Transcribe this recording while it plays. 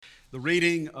The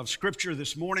reading of Scripture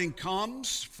this morning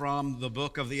comes from the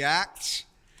book of the Acts,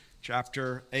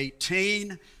 chapter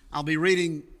 18. I'll be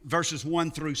reading verses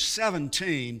 1 through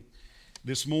 17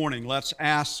 this morning. Let's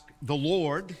ask the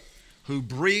Lord, who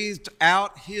breathed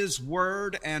out His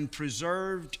word and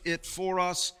preserved it for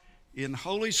us in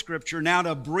Holy Scripture, now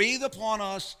to breathe upon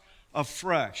us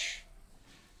afresh,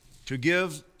 to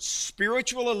give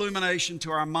spiritual illumination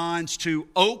to our minds, to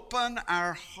open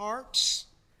our hearts,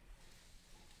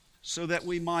 so that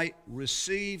we might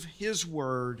receive His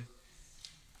word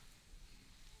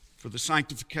for the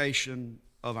sanctification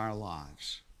of our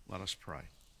lives. Let us pray.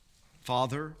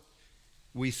 Father,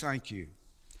 we thank You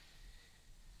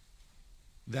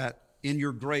that in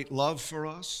Your great love for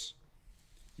us,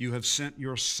 You have sent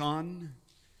Your Son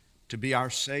to be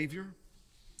our Savior,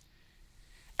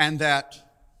 and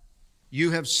that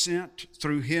You have sent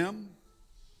through Him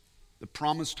the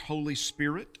promised Holy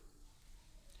Spirit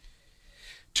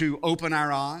to open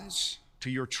our eyes to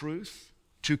Your truth,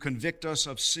 to convict us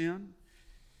of sin,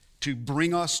 to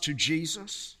bring us to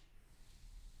Jesus,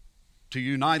 to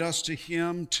unite us to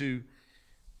Him, to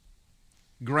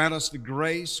grant us the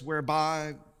grace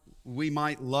whereby we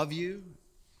might love You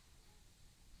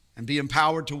and be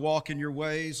empowered to walk in Your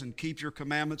ways and keep Your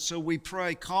commandments. So we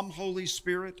pray, come Holy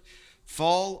Spirit,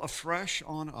 fall afresh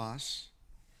on us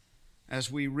as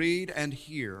we read and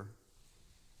hear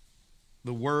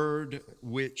the word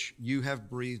which You have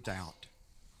breathed out,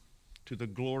 to the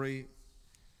glory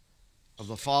of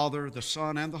the Father, the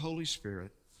Son, and the Holy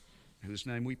Spirit, in whose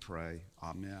name we pray.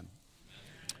 Amen.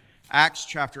 Acts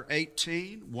chapter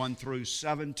 18, 1 through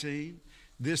 17.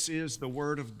 This is the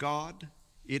word of God.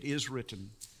 It is written.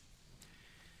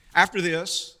 After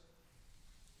this,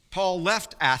 Paul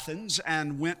left Athens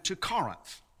and went to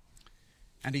Corinth.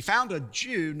 And he found a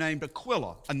Jew named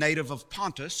Aquila, a native of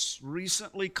Pontus,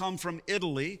 recently come from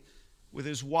Italy with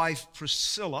his wife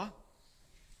Priscilla,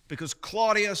 because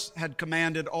Claudius had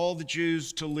commanded all the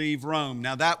Jews to leave Rome.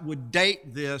 Now that would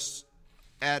date this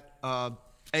at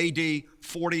AD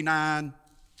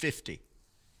 4950.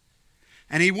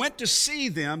 And he went to see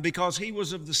them because he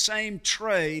was of the same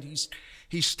trade.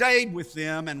 He stayed with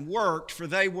them and worked, for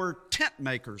they were tent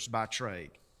makers by trade.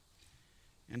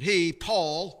 And he,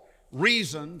 Paul,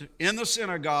 reasoned in the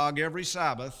synagogue every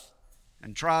Sabbath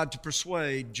and tried to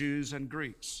persuade Jews and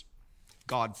Greeks,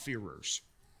 God-fearers.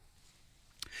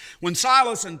 When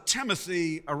Silas and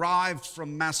Timothy arrived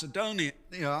from Macedonia,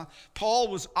 Paul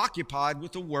was occupied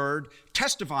with the word,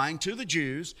 testifying to the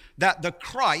Jews that the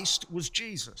Christ was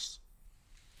Jesus.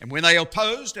 And when they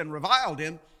opposed and reviled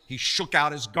him, he shook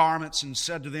out his garments and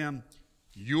said to them,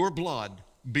 "Your blood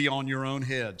be on your own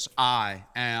heads. I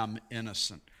am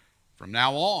innocent. From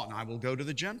now on, I will go to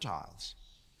the Gentiles."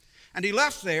 And he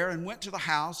left there and went to the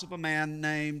house of a man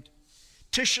named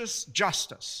Titius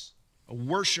Justus, a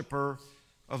worshiper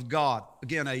of God.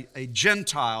 Again, a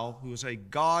Gentile who was a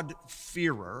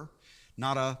God-fearer,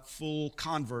 not a full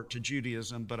convert to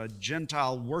Judaism, but a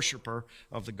Gentile worshiper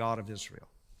of the God of Israel.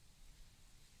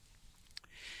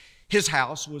 His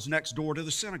house was next door to the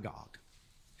synagogue.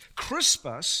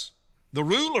 Crispus, the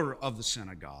ruler of the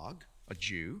synagogue, a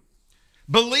Jew,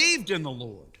 believed in the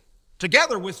Lord,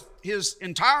 together with his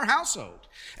entire household.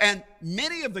 And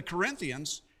many of the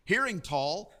Corinthians, hearing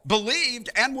Paul, believed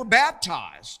and were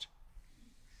baptized.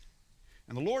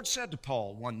 And the Lord said to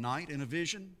Paul one night in a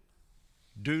vision,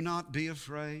 "Do not be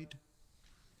afraid,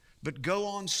 but go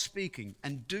on speaking,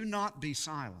 and do not be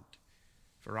silent,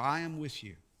 for I am with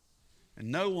you,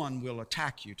 and no one will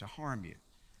attack you to harm you.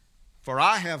 For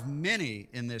I have many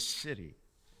in this city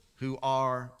who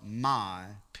are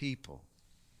my people."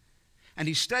 And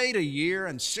he stayed 1 year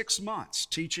and 6 months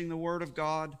teaching the word of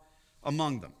God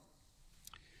among them.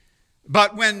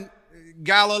 But when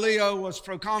Gallio was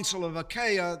proconsul of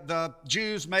Achaia, the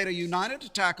Jews made a united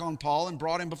attack on Paul and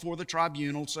brought him before the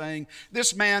tribunal, saying,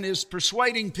 "This man is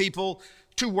persuading people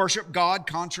to worship God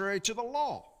contrary to the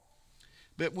law."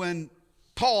 But when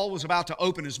Paul was about to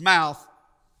open his mouth,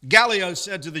 Gallio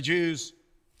said to the Jews,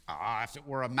 "If it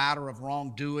were a matter of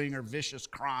wrongdoing or vicious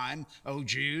crime, O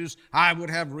Jews, I would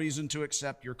have reason to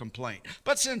accept your complaint.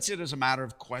 But since it is a matter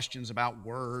of questions about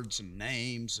words and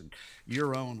names and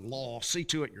your own law, see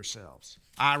to it yourselves.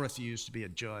 I refuse to be a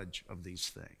judge of these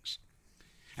things."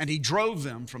 And he drove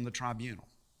them from the tribunal.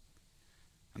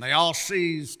 And they all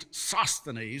seized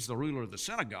Sosthenes, the ruler of the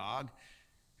synagogue,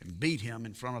 and beat him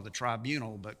in front of the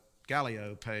tribunal, but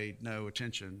Gallio paid no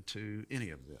attention to any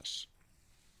of this.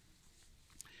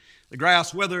 The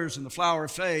grass withers and the flower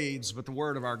fades, but the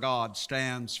word of our God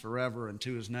stands forever, and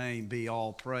to His name be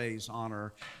all praise,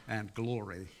 honor, and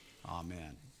glory.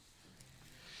 Amen.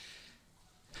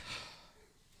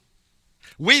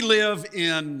 We live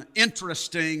in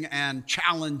interesting and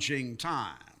challenging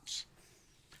times.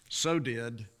 So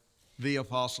did the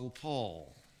Apostle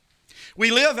Paul.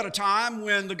 We live at a time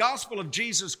when the gospel of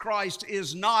Jesus Christ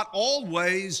is not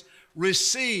always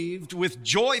received with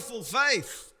joyful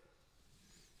faith.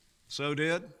 So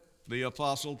did the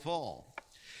Apostle Paul.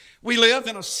 We live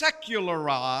in a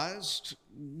secularized,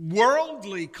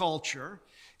 worldly culture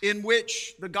in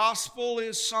which the gospel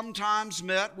is sometimes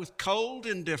met with cold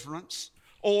indifference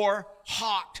or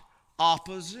hot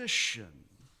opposition.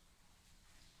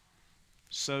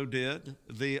 So did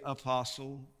the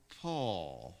Apostle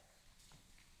Paul.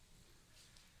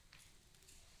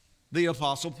 The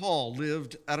Apostle Paul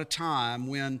lived at a time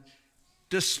when,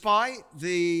 despite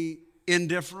the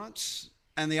indifference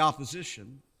and the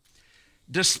opposition,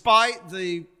 despite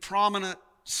the prominent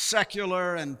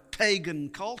secular and pagan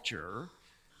culture,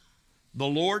 the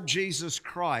Lord Jesus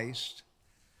Christ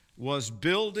was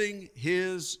building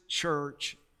His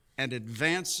church and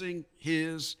advancing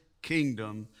His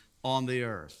kingdom on the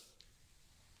earth.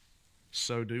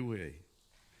 So do we.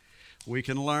 We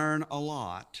can learn a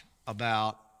lot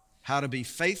about how to be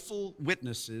faithful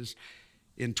witnesses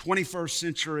in 21st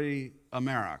century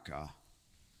America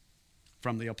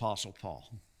from the Apostle Paul.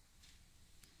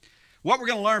 What we're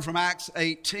going to learn from Acts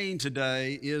 18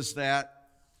 today is that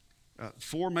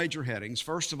four major headings.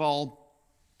 First of all,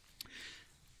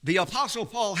 the Apostle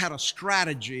Paul had a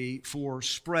strategy for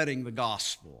spreading the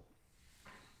gospel.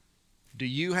 Do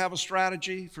you have a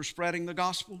strategy for spreading the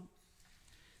gospel?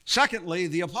 Secondly,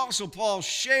 the Apostle Paul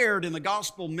shared in the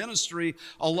gospel ministry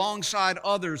alongside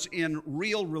others in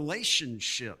real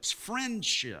relationships,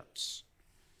 friendships.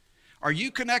 Are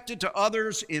you connected to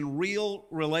others in real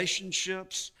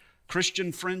relationships,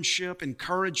 Christian friendship,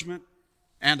 encouragement,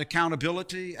 and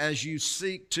accountability as you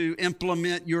seek to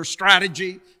implement your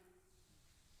strategy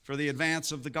for the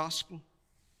advance of the gospel?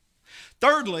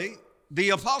 Thirdly,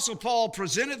 the Apostle Paul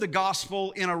presented the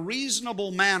gospel in a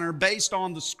reasonable manner based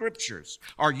on the Scriptures.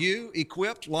 Are you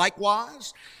equipped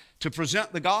likewise to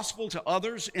present the gospel to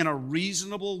others in a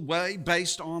reasonable way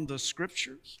based on the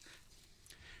Scriptures?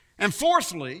 And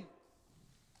fourthly,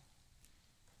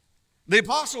 the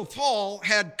Apostle Paul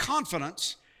had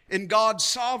confidence in God's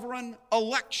sovereign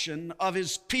election of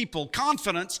His people.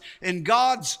 Confidence in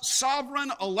God's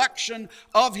sovereign election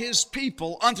of His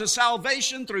people unto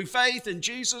salvation through faith in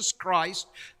Jesus Christ.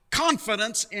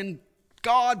 Confidence in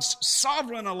God's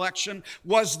sovereign election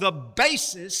was the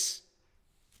basis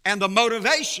and the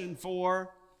motivation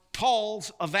for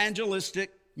Paul's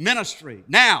evangelistic ministry.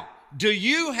 Now, do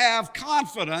you have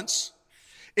confidence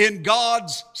in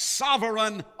God's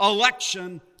sovereign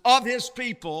election of His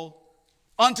people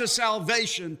unto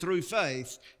salvation through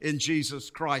faith in Jesus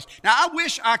Christ? Now, I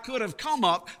wish I could have come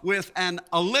up with an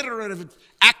alliterative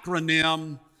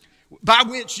acronym by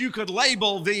which you could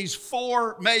label these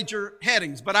four major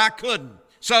headings, but I couldn't.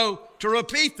 So, to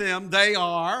repeat them, they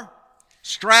are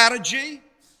strategy,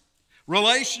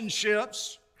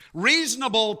 relationships,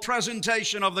 reasonable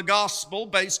presentation of the gospel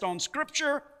based on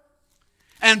Scripture,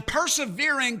 and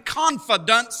persevering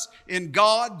confidence in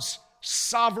God's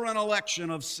sovereign election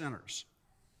of sinners.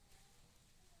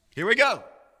 Here we go.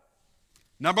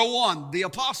 Number one, the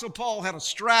Apostle Paul had a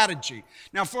strategy.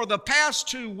 Now, for the past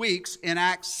 2 weeks in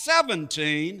Acts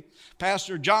 17,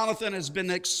 Pastor Jonathan has been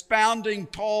expounding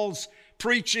Paul's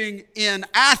preaching in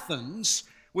Athens,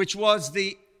 which was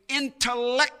the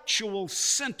intellectual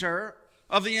center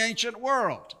of the ancient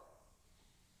world.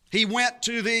 He went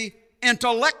to the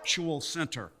intellectual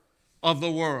center of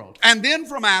the world. And then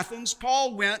from Athens,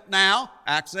 Paul went now,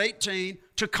 Acts 18,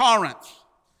 to Corinth,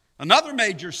 another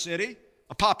major city,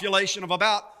 a population of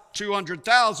about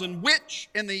 200,000, which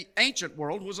in the ancient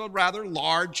world was a rather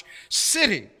large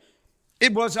city.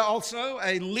 It was also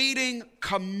a leading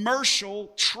commercial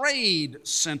trade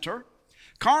center.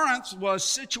 Corinth was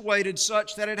situated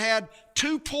such that it had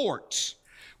 2 ports,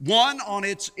 one on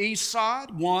its east side,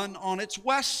 one on its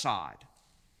west side.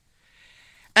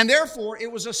 And therefore,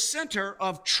 it was a center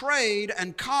of trade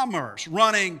and commerce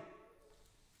running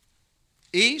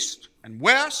east and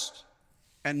west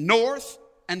and north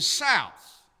and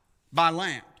south by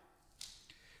land.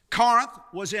 Corinth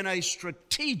was in a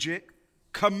strategic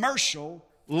commercial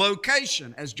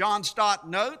location. As John Stott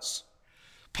notes,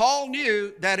 Paul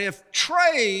knew that if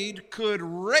trade could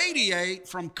radiate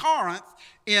from Corinth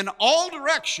in all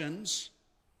directions,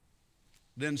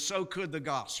 then so could the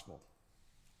gospel.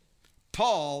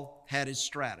 Paul had his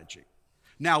strategy.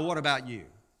 Now, what about you?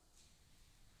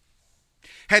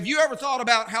 Have you ever thought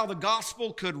about how the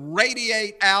gospel could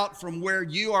radiate out from where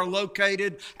you are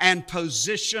located and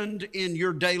positioned in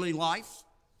your daily life?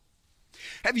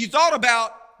 Have you thought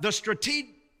about the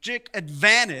strategic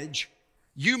advantage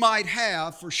you might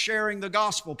have for sharing the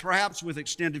gospel, perhaps with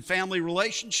extended family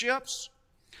relationships,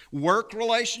 work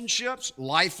relationships,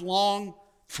 lifelong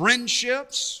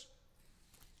friendships,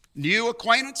 new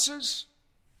acquaintances,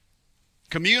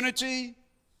 community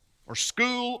or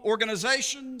school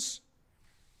organizations,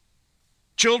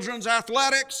 children's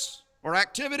athletics or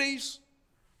activities,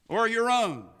 or your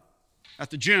own at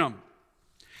the gym.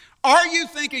 Are you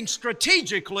thinking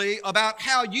strategically about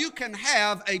how you can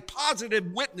have a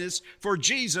positive witness for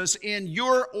Jesus in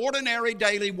your ordinary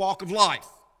daily walk of life?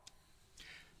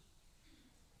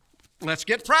 Let's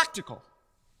get practical.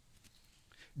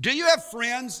 Do you have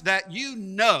friends that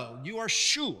you are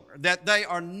sure that they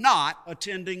are not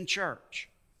attending church?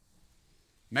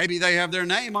 Maybe they have their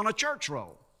name on a church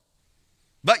roll,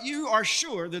 but you are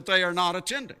sure that they are not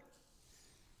attending.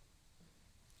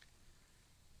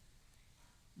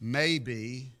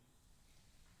 Maybe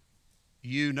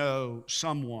you know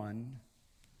someone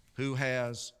who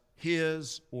has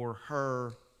his or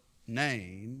her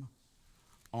name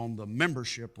on the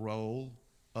membership roll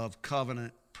of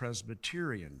Covenant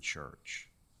Presbyterian Church,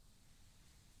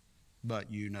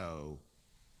 but you know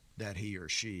that he or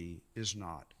she is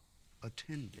not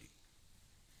attending.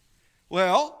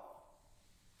 Well,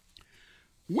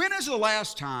 when is the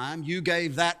last time you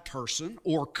gave that person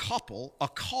or couple a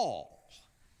call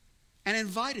and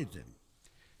invited them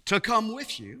to come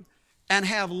with you and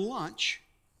have lunch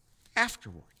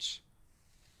afterwards?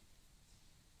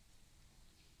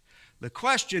 The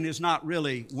question is not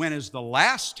really when is the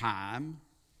last time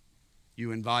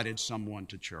you invited someone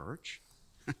to church.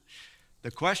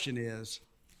 The question is,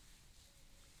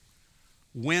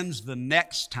 when's the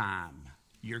next time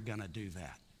you're going to do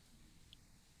that?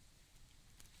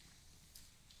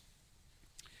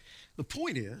 The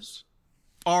point is,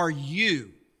 are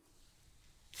you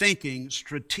thinking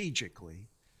strategically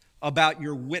about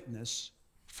your witness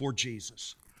for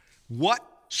Jesus? What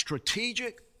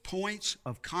strategic points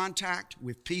of contact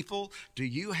with people do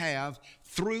you have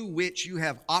through which you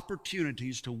have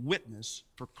opportunities to witness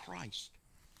for Christ?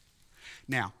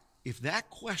 Now, if that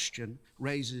question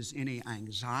raises any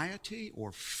anxiety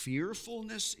or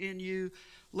fearfulness in you,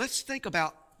 let's think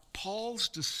about Paul's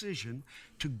decision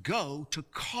to go to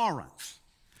Corinth.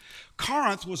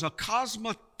 Corinth was a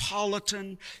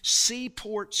cosmopolitan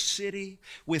seaport city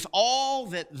with all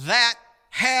that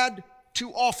had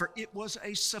to offer. It was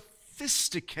a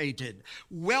sophisticated,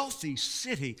 wealthy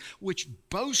city which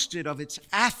boasted of its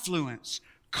affluence,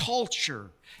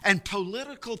 culture, and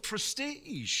political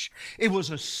prestige. It was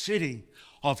a city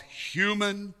of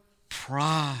human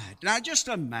pride. Now just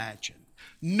imagine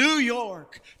New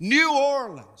York, New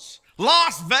Orleans,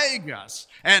 Las Vegas,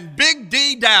 and Big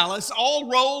D, Dallas, all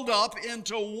rolled up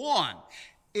into one.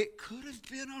 It could have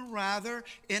been a rather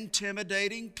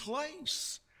intimidating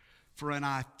place for an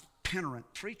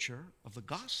itinerant preacher of the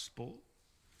gospel.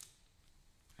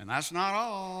 And that's not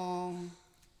all.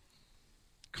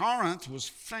 Corinth was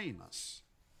famous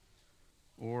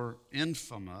or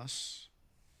infamous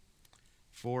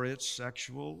for its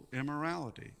sexual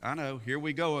immorality. I know, here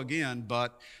we go again,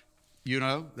 but you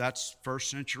know, that's first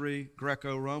century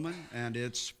Greco-Roman and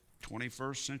it's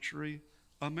 21st century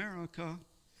America.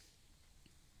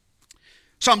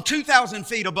 Some 2,000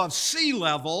 feet above sea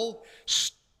level,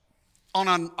 on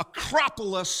an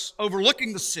acropolis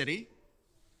overlooking the city,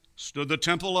 stood the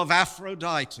temple of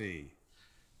Aphrodite,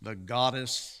 the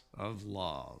goddess of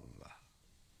love.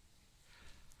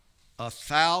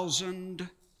 1,000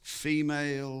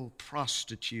 female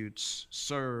prostitutes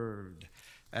served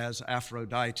as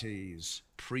Aphrodite's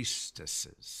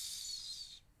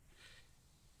priestesses.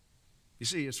 You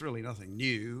see, it's really nothing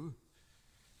new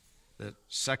that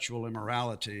sexual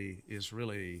immorality is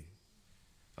really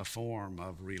a form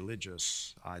of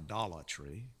religious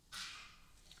idolatry.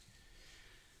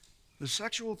 The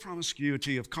sexual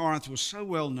promiscuity of Corinth was so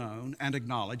well known and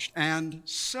acknowledged and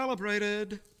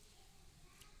celebrated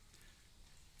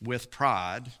with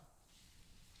pride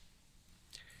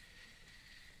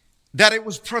that it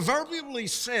was proverbially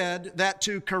said that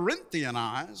to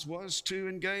Corinthianize was to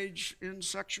engage in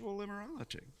sexual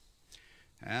immorality.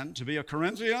 And to be a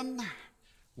Corinthian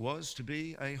was to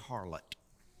be a harlot.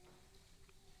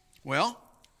 Well,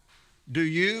 do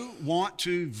you want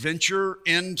to venture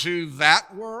into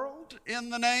that world in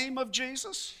the name of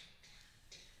Jesus?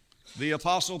 The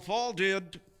Apostle Paul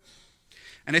did.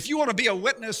 And if you want to be a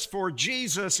witness for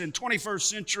Jesus in 21st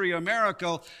century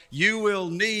America, you will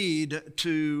need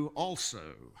to also,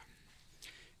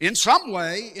 in some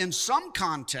way, in some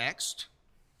context,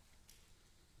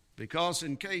 because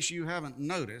in case you haven't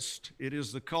noticed, it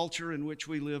is the culture in which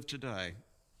we live today.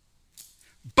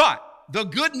 But the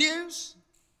good news?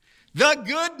 The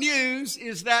good news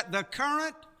is that the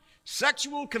current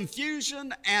sexual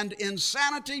confusion and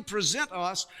insanity present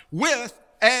us with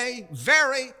a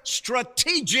very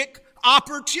strategic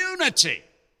opportunity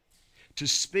to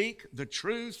speak the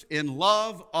truth in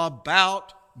love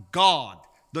about God,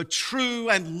 the true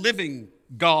and living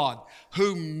God,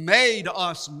 who made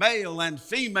us male and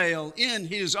female in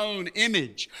His own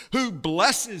image, who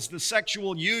blesses the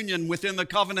sexual union within the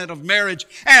covenant of marriage,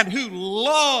 and who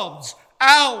loves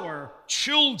our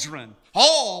children,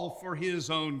 all for His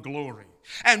own glory.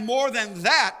 And more than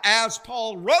that, as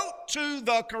Paul wrote to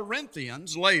the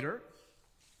Corinthians later,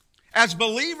 as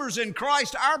believers in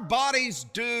Christ, our bodies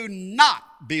do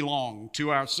not belong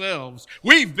to ourselves.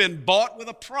 We've been bought with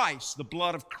a price, the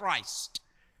blood of Christ.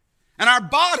 And our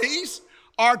bodies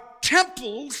are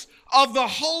temples of the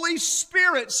Holy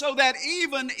Spirit, so that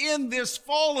even in this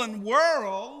fallen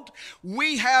world,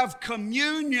 we have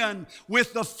communion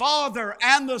with the Father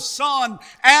and the Son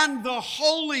and the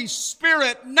Holy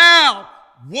Spirit. Now,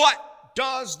 what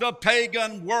does the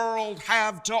pagan world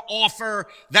have to offer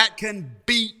that can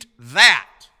beat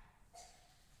that?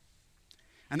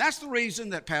 And that's the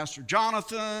reason that Pastor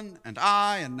Jonathan and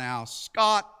I, and now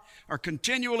Scott, are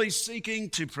continually seeking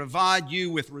to provide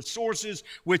you with resources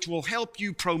which will help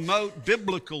you promote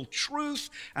biblical truth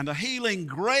and the healing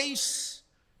grace,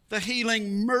 the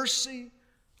healing mercy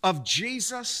of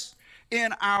Jesus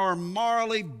in our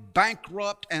morally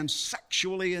bankrupt and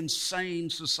sexually insane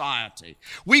society.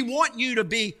 We want you to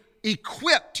be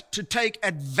equipped to take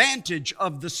advantage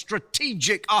of the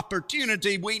strategic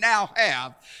opportunity we now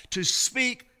have to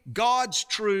speak God's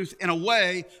truth in a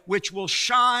way which will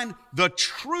shine the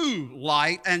true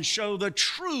light and show the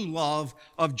true love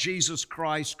of Jesus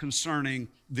Christ concerning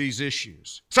these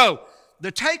issues. So,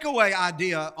 the takeaway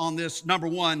idea on this number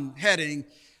one heading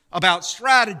about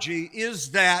strategy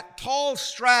is that Paul's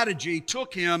strategy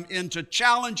took him into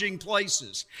challenging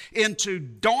places, into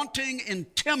daunting,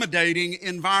 intimidating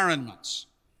environments.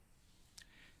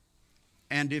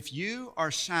 And if you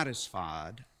are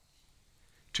satisfied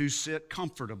to sit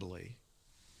comfortably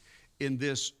in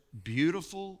this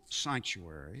beautiful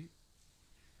sanctuary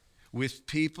with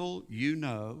people you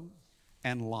know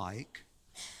and like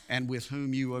and with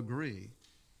whom you agree,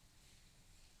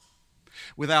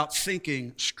 without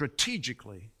thinking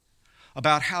strategically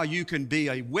about how you can be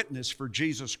a witness for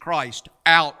Jesus Christ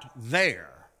out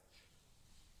there,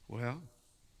 well,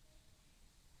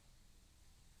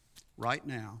 right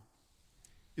now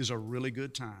is a really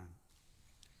good time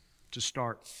to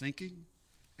start thinking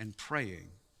and praying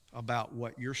about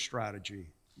what your strategy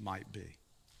might be.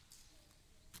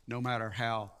 No matter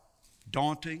how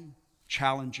daunting,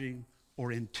 challenging,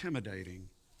 or intimidating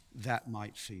that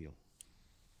might feel.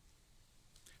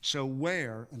 So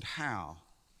where and how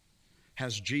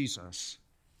has Jesus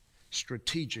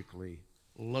strategically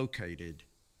located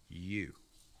you?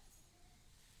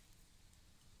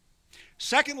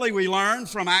 Secondly, we learn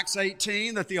from Acts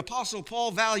 18 that the Apostle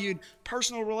Paul valued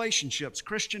personal relationships,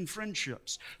 Christian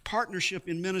friendships, partnership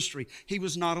in ministry. He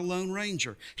was not a lone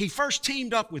ranger. He first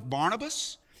teamed up with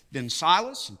Barnabas, then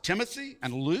Silas and Timothy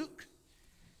and Luke.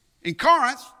 In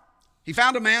Corinth, he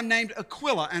found a man named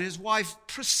Aquila and his wife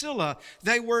Priscilla.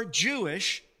 They were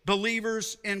Jewish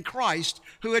believers in Christ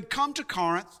who had come to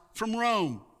Corinth from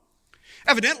Rome.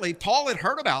 Evidently, Paul had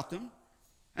heard about them,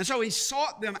 and so he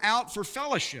sought them out for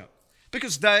fellowship,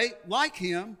 because they, like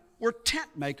him, were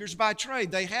tent makers by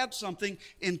trade. They had something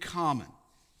in common.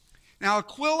 Now,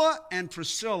 Aquila and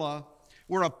Priscilla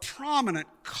were a prominent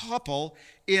couple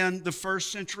in the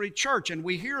first century church, and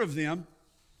we hear of them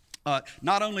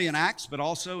not only in Acts, but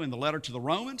also in the letter to the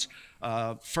Romans,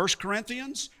 1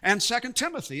 Corinthians, and 2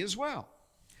 Timothy as well.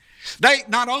 They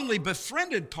not only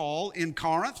befriended Paul in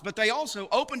Corinth, but they also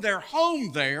opened their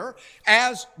home there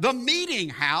as the meeting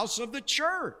house of the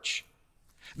church.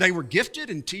 They were gifted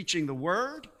in teaching the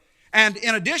word. And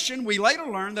in addition, we later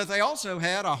learned that they also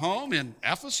had a home in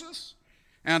Ephesus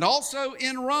and also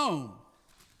in Rome,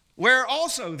 where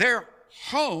also their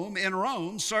home in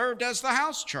Rome served as the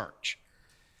house church.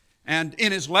 And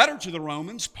in his letter to the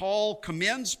Romans, Paul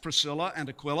commends Priscilla and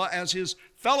Aquila as his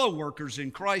fellow workers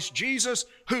in Christ Jesus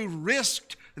who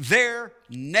risked their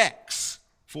necks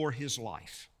for his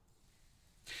life.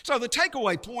 So the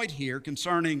takeaway point here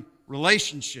concerning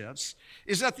relationships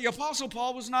is that the Apostle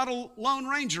Paul was not a lone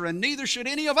ranger, and neither should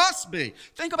any of us be.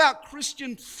 Think about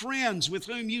Christian friends with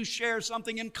whom you share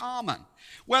something in common,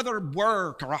 whether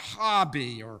work or a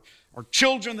hobby or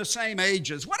children the same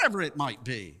ages, whatever it might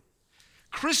be.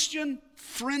 Christian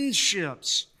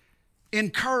friendships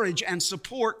encourage and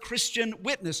support Christian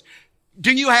witness.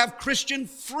 Do you have Christian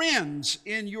friends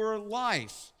in your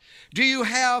life? Do you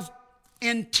have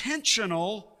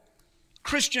intentional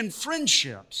Christian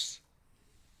friendships?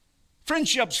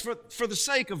 Friendships for the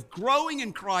sake of growing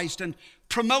in Christ and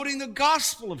promoting the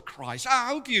gospel of Christ. I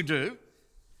hope you do.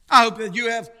 I hope that you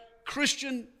have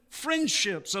Christian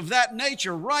friendships of that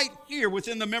nature right here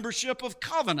within the membership of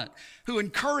Covenant, who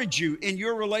encourage you in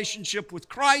your relationship with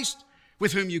Christ,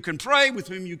 with whom you can pray, with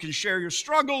whom you can share your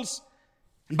struggles,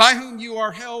 and by whom you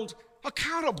are held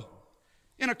accountable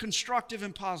in a constructive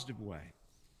and positive way.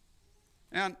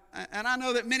 And I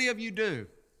know that many of you do.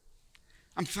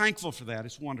 I'm thankful for that.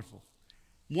 It's wonderful.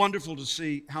 Wonderful to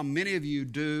see how many of you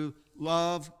do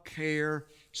love, care,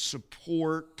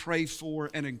 support, pray for,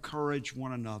 and encourage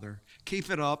one another. Keep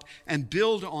it up and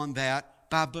build on that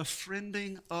by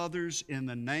befriending others in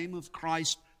the name of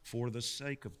Christ for the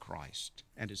sake of Christ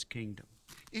and His kingdom.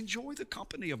 Enjoy the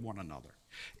company of one another.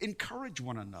 Encourage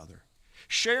one another.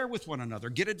 Share with one another.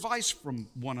 Get advice from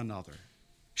one another.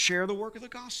 Share the work of the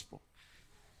gospel.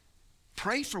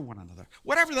 Pray for one another.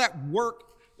 Whatever that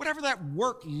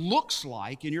work looks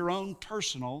like in your own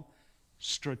personal,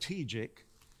 strategic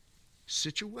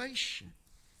situation.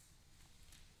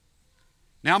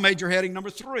 Now, major heading number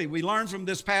 3. We learn from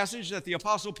this passage that the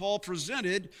Apostle Paul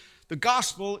presented the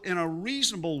gospel in a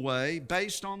reasonable way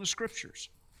based on the Scriptures.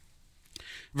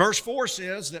 Verse 4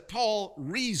 says that Paul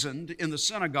reasoned in the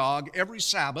synagogue every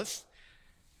Sabbath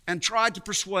and tried to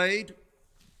persuade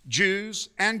Jews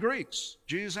and Greeks,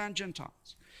 Jews and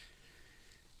Gentiles.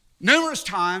 Numerous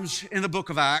times in the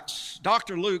book of Acts,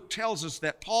 Dr. Luke tells us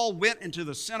that Paul went into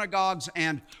the synagogues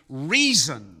and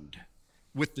reasoned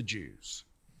with the Jews.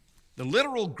 The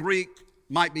literal Greek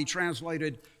might be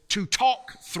translated to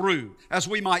talk through, as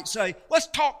we might say, let's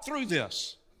talk through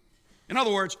this. In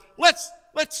other words, let's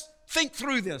think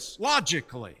through this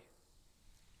logically.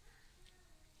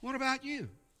 What about you?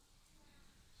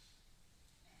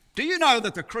 Do you know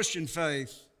that the Christian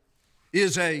faith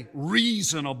is a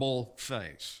reasonable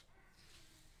faith?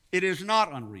 It is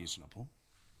not unreasonable.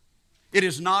 It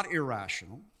is not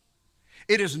irrational.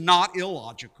 It is not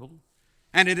illogical.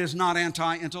 And it is not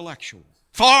anti-intellectual.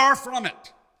 Far from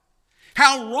it.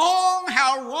 How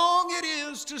wrong it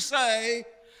is to say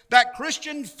that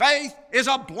Christian faith is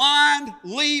a blind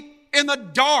leap in the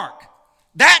dark.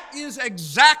 That is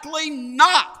exactly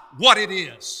not what it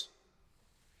is.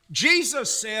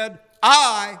 Jesus said,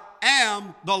 I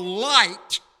am the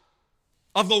light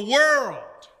of the world.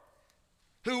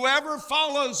 Whoever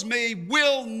follows me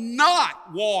will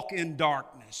not walk in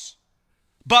darkness,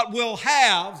 but will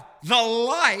have the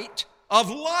light of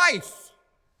life.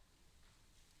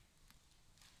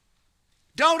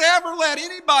 Don't ever let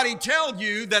anybody tell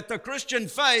you that the Christian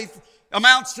faith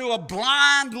amounts to a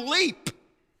blind leap.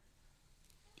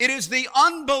 It is the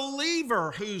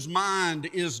unbeliever whose mind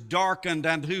is darkened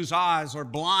and whose eyes are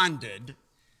blinded.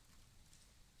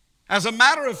 As a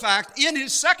matter of fact, in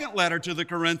his second letter to the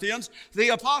Corinthians, the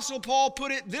Apostle Paul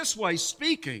put it this way,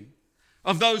 speaking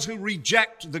of those who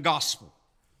reject the gospel.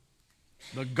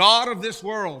 The God of this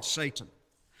world, Satan,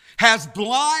 has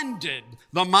blinded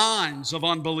the minds of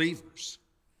unbelievers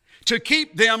to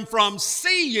keep them from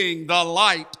seeing the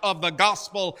light of the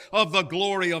gospel of the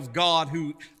glory of God,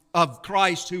 of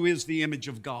Christ, who is the image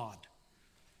of God.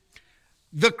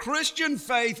 The Christian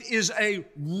faith is a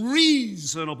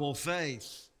reasonable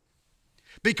faith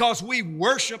because we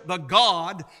worship the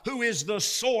God who is the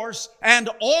source and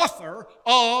author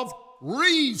of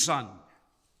reason.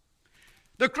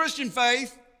 The Christian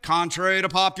faith, contrary to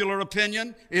popular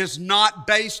opinion, is not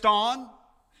based on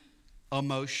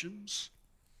emotions,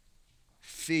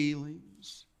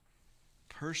 feelings,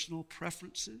 personal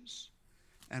preferences,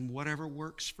 and whatever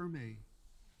works for me.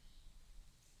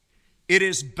 It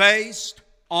is based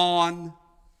on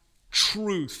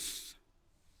truth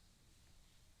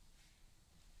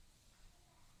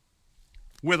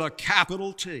with a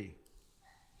capital T.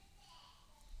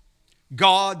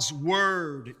 God's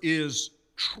Word is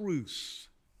truth.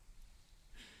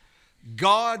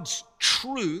 God's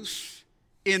truth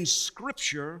in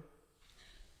Scripture,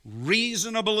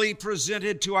 reasonably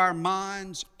presented to our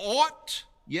minds, ought,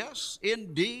 yes,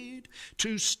 indeed,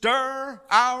 to stir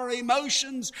our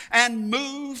emotions and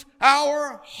move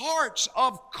our hearts.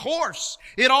 Of course,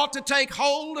 it ought to take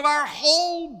hold of our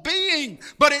whole being,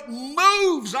 but it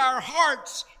moves our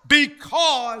hearts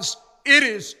because it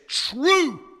is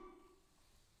true.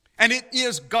 And it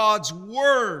is God's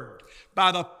Word,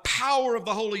 by the power of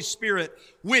the Holy Spirit,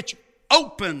 which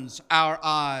opens our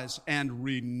eyes and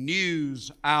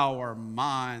renews our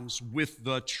minds with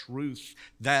the truth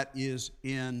that is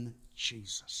in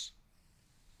Jesus.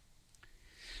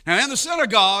 Now, in the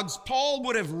synagogues, Paul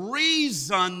would have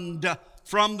reasoned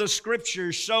from the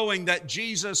Scriptures showing that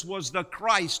Jesus was the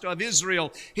Christ of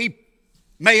Israel. He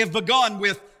may have begun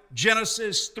with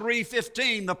Genesis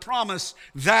 3:15, the promise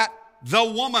that the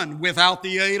woman, without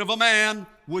the aid of a man,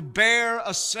 would bear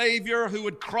a Savior who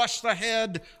would crush the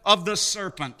head of the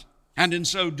serpent, and in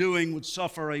so doing would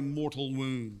suffer a mortal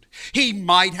wound. He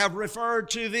might have referred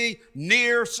to the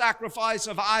near sacrifice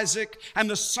of Isaac and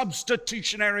the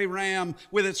substitutionary ram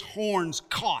with its horns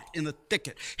caught in the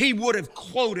thicket. He would have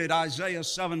quoted Isaiah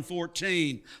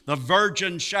 7:14, "The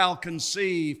virgin shall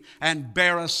conceive and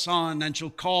bear a son and shall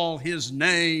call his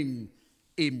name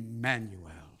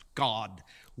Emmanuel," God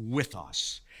with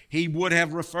us. He would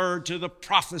have referred to the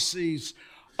prophecies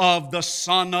of the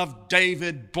Son of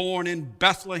David born in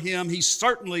Bethlehem. He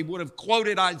certainly would have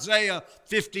quoted Isaiah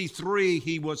 53,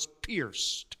 "He was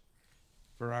pierced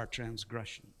for our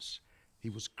transgressions.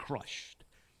 He was crushed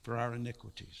for our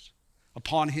iniquities.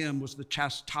 Upon him was the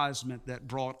chastisement that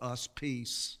brought us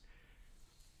peace,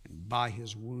 and by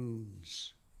his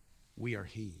wounds we are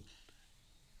healed."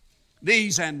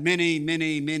 These and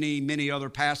many other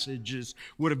passages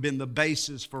would have been the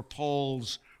basis for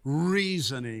Paul's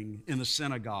reasoning in the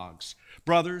synagogues.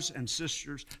 Brothers and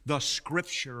sisters, the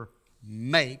Scripture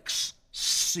makes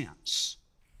sense.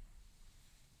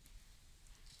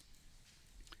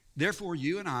 Therefore,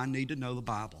 you and I need to know the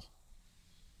Bible,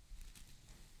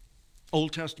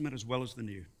 Old Testament as well as the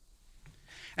New.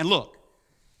 And look,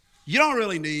 you don't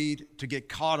really need to get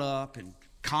caught up in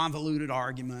convoluted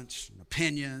arguments and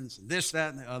opinions and this, that,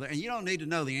 and the other. And you don't need to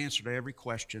know the answer to every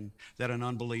question that an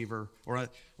unbeliever or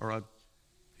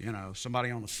somebody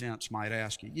on the fence might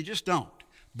ask you. You just don't.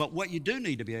 But what you do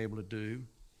need to be able to do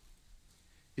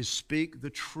is speak the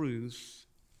truth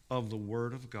of the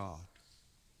Word of God.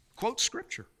 Quote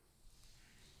Scripture.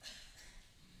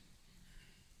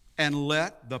 And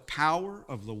let the power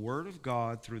of the Word of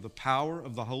God through the power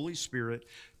of the Holy Spirit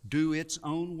do its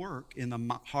own work in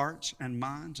the hearts and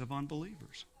minds of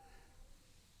unbelievers.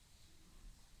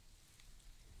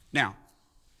 Now,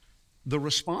 the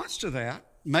response to that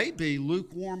may be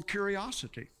lukewarm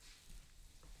curiosity.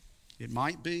 It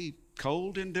might be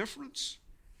cold indifference.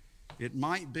 It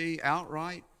might be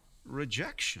outright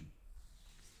rejection.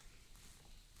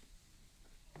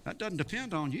 That doesn't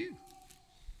depend on you.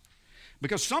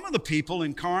 Because some of the people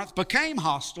in Corinth became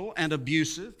hostile and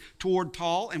abusive toward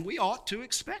Paul, and we ought to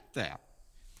expect that.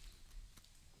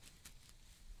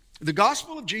 The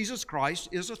gospel of Jesus Christ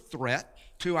is a threat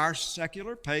to our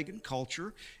secular pagan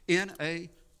culture in a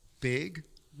big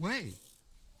way.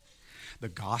 The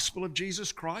gospel of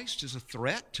Jesus Christ is a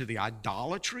threat to the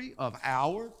idolatry of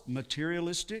our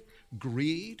materialistic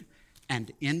greed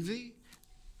and envy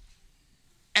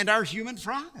and our human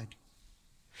pride.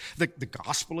 The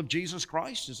gospel of Jesus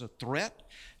Christ is a threat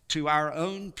to our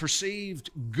own perceived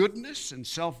goodness and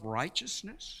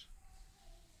self-righteousness.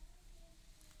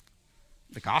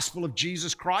 The gospel of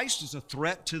Jesus Christ is a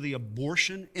threat to the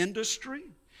abortion industry,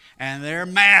 and they're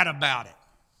mad about it.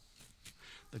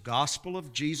 The gospel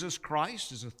of Jesus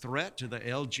Christ is a threat to the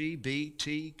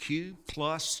LGBTQ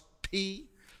plus P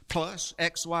plus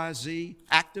XYZ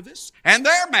activists, and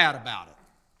they're mad about it.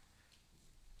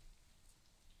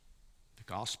 The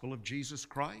gospel of Jesus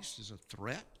Christ is a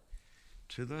threat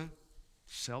to the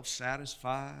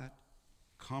self-satisfied,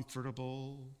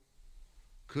 comfortable,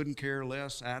 couldn't care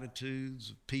less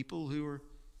attitudes of people who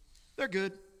they're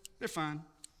good, they're fine.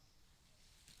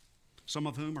 Some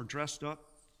of whom are dressed up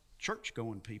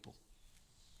church-going people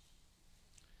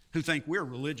who think we're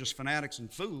religious fanatics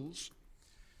and fools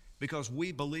because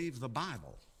we believe the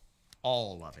Bible,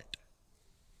 all of it.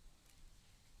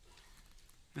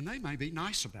 And they may be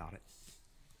nice about it.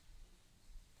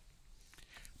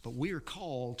 But we are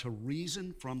called to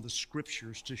reason from the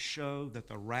Scriptures to show that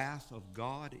the wrath of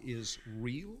God is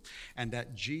real and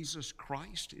that Jesus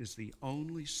Christ is the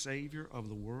only Savior of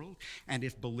the world. And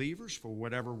if believers, for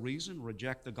whatever reason,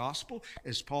 reject the gospel,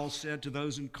 as Paul said to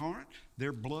those in Corinth,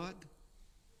 their blood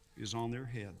is on their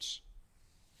heads.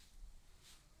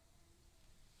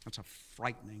 That's a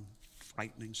frightening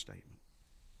statement.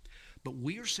 But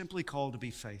we are simply called to be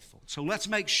faithful. So let's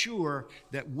make sure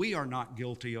that we are not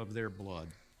guilty of their blood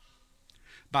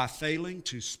by failing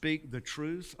to speak the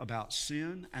truth about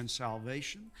sin and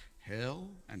salvation, hell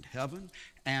and heaven,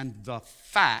 and the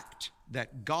fact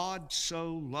that God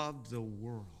so loved the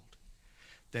world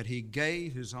that he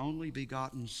gave his only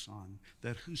begotten Son,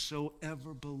 that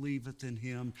whosoever believeth in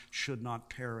him should not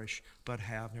perish but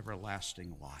have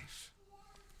everlasting life.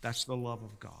 That's the love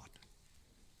of God.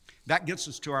 That gets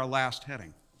us to our last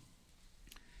heading.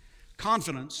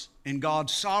 Confidence in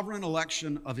God's sovereign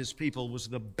election of his people was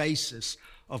the basis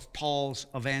of Paul's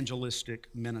evangelistic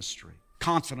ministry.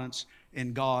 Confidence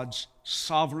in God's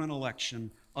sovereign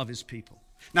election of His people.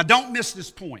 Now, don't miss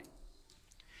this point.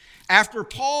 After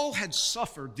Paul had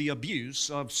suffered the abuse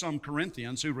of some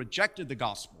Corinthians who rejected the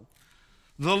gospel,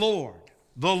 the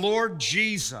Lord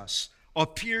Jesus,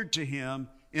 appeared to him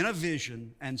in a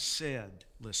vision and said,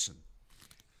 listen,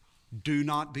 do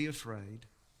not be afraid,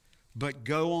 but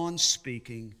go on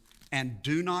speaking and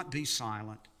do not be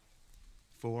silent,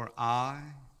 for I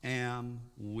am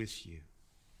with you.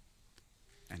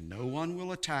 And no one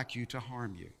will attack you to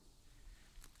harm you.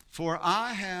 For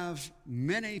I have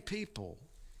many people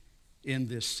in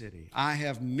this city. I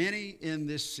have many in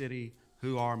this city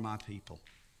who are my people.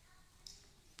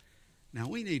 Now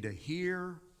we need to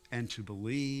hear and to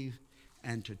believe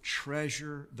and to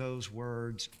treasure those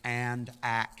words and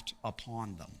act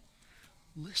upon them.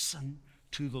 Listen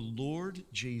to the Lord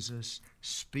Jesus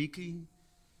speaking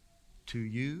to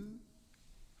you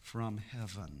from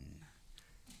heaven.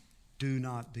 Do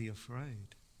not be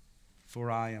afraid, for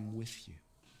I am with you.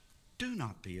 Do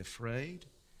not be afraid,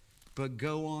 but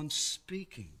go on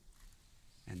speaking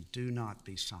and do not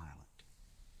be silent.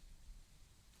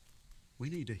 We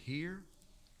need to hear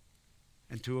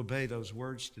and to obey those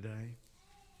words today.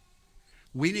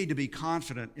 We need to be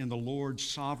confident in the Lord's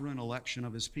sovereign election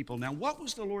of His people. Now, what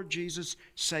was the Lord Jesus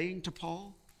saying to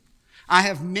Paul? I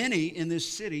have many in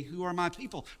this city who are my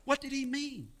people. What did He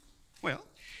mean? Well,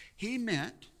 He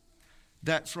meant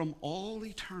that from all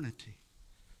eternity,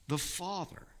 the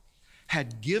Father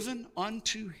had given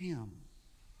unto Him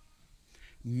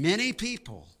many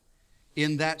people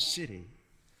in that city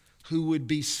who would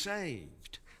be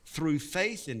saved through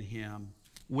faith in Him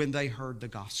when they heard the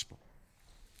gospel.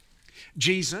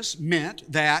 Jesus meant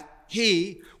that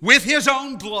He, with His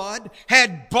own blood,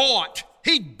 he'd bought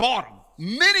them,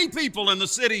 many people in the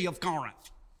city of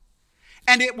Corinth.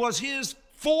 And it was His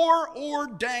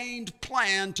foreordained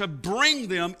plan to bring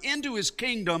them into His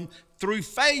kingdom through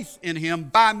faith in Him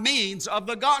by means of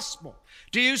the gospel.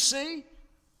 Do you see?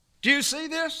 Do you see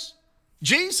this?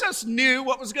 Jesus knew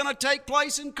what was going to take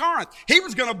place in Corinth. He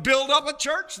was going to build up a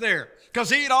church there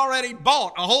because He had already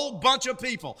bought a whole bunch of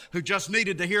people who just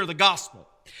needed to hear the gospel.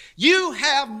 You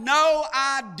have no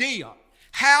idea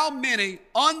how many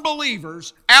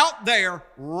unbelievers out there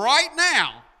right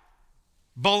now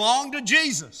belong to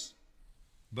Jesus,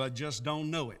 but just don't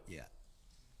know it yet.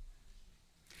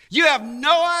 You have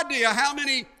no idea how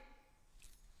many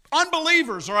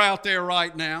unbelievers are out there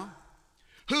right now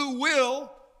who will,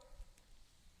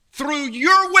 through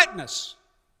your witness,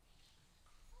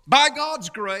 by God's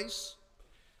grace,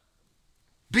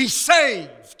 be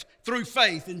saved through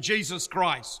faith in Jesus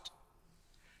Christ.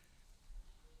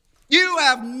 You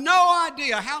have no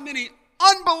idea how many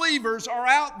unbelievers are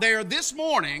out there this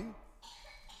morning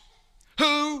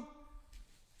who,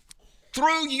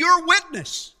 through your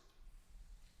witness,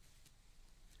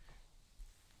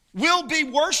 will be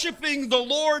worshiping the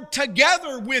Lord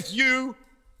together with you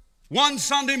one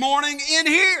Sunday morning in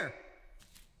here.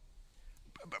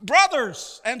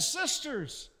 Brothers and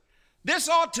sisters, this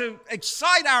ought to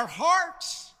excite our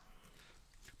hearts,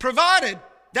 provided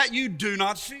that you do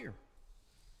not fear,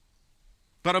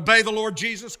 but obey the Lord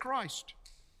Jesus Christ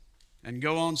and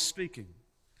go on speaking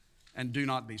and do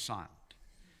not be silent.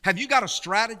 Have you got a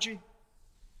strategy?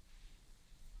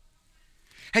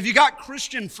 Have you got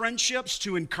Christian friendships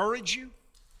to encourage you?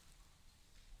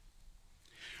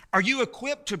 Are you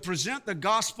equipped to present the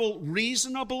gospel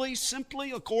reasonably,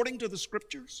 simply, according to the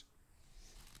Scriptures?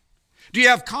 Do you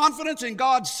have confidence in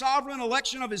God's sovereign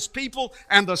election of His people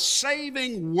and the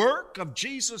saving work of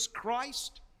Jesus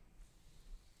Christ?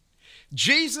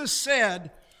 Jesus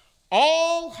said,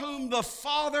 all whom the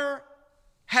Father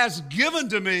has given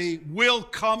to me will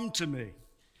come to me,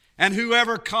 and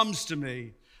whoever comes to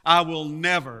me, I will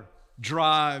never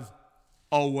drive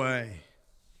away.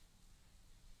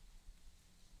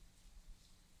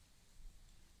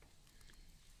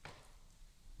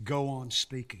 Go on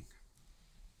speaking.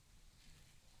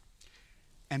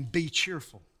 And be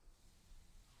cheerful,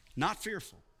 not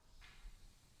fearful.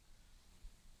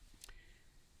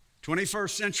 21st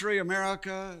century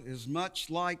America is much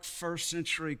like first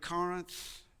century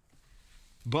Corinth,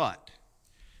 but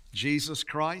Jesus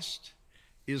Christ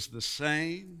is the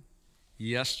same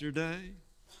yesterday,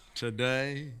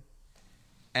 today,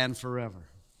 and forever.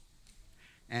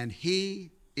 And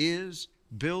He is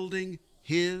building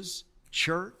His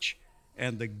church,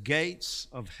 and the gates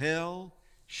of hell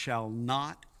shall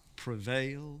not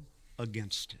prevail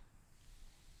against it.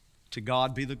 To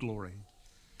God be the glory.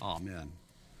 Amen.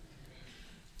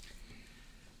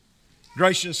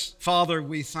 Gracious Father,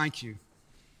 we thank You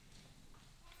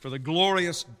for the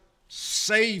glorious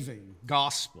saving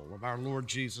gospel of our Lord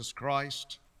Jesus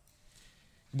Christ.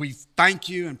 We thank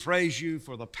you and praise you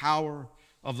for the power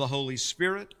of the Holy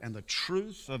Spirit and the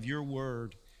truth of your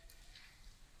word.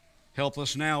 Help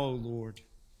us now, O Lord,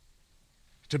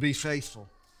 to be faithful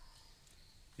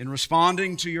in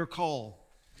responding to your call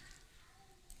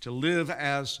to live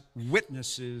as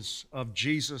witnesses of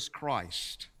Jesus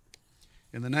Christ.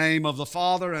 In the name of the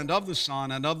Father, and of the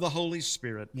Son, and of the Holy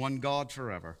Spirit, one God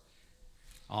forever.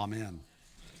 Amen.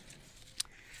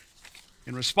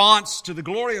 In response to the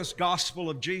glorious gospel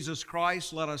of Jesus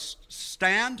Christ, let us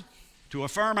stand to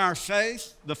affirm our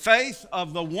faith, the faith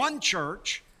of the one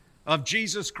church of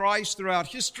Jesus Christ throughout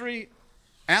history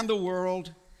and the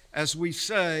world, as we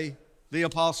say the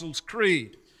Apostles'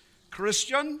 Creed.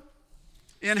 Christian,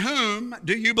 in whom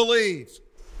do you believe?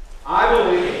 I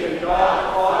believe in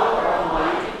God,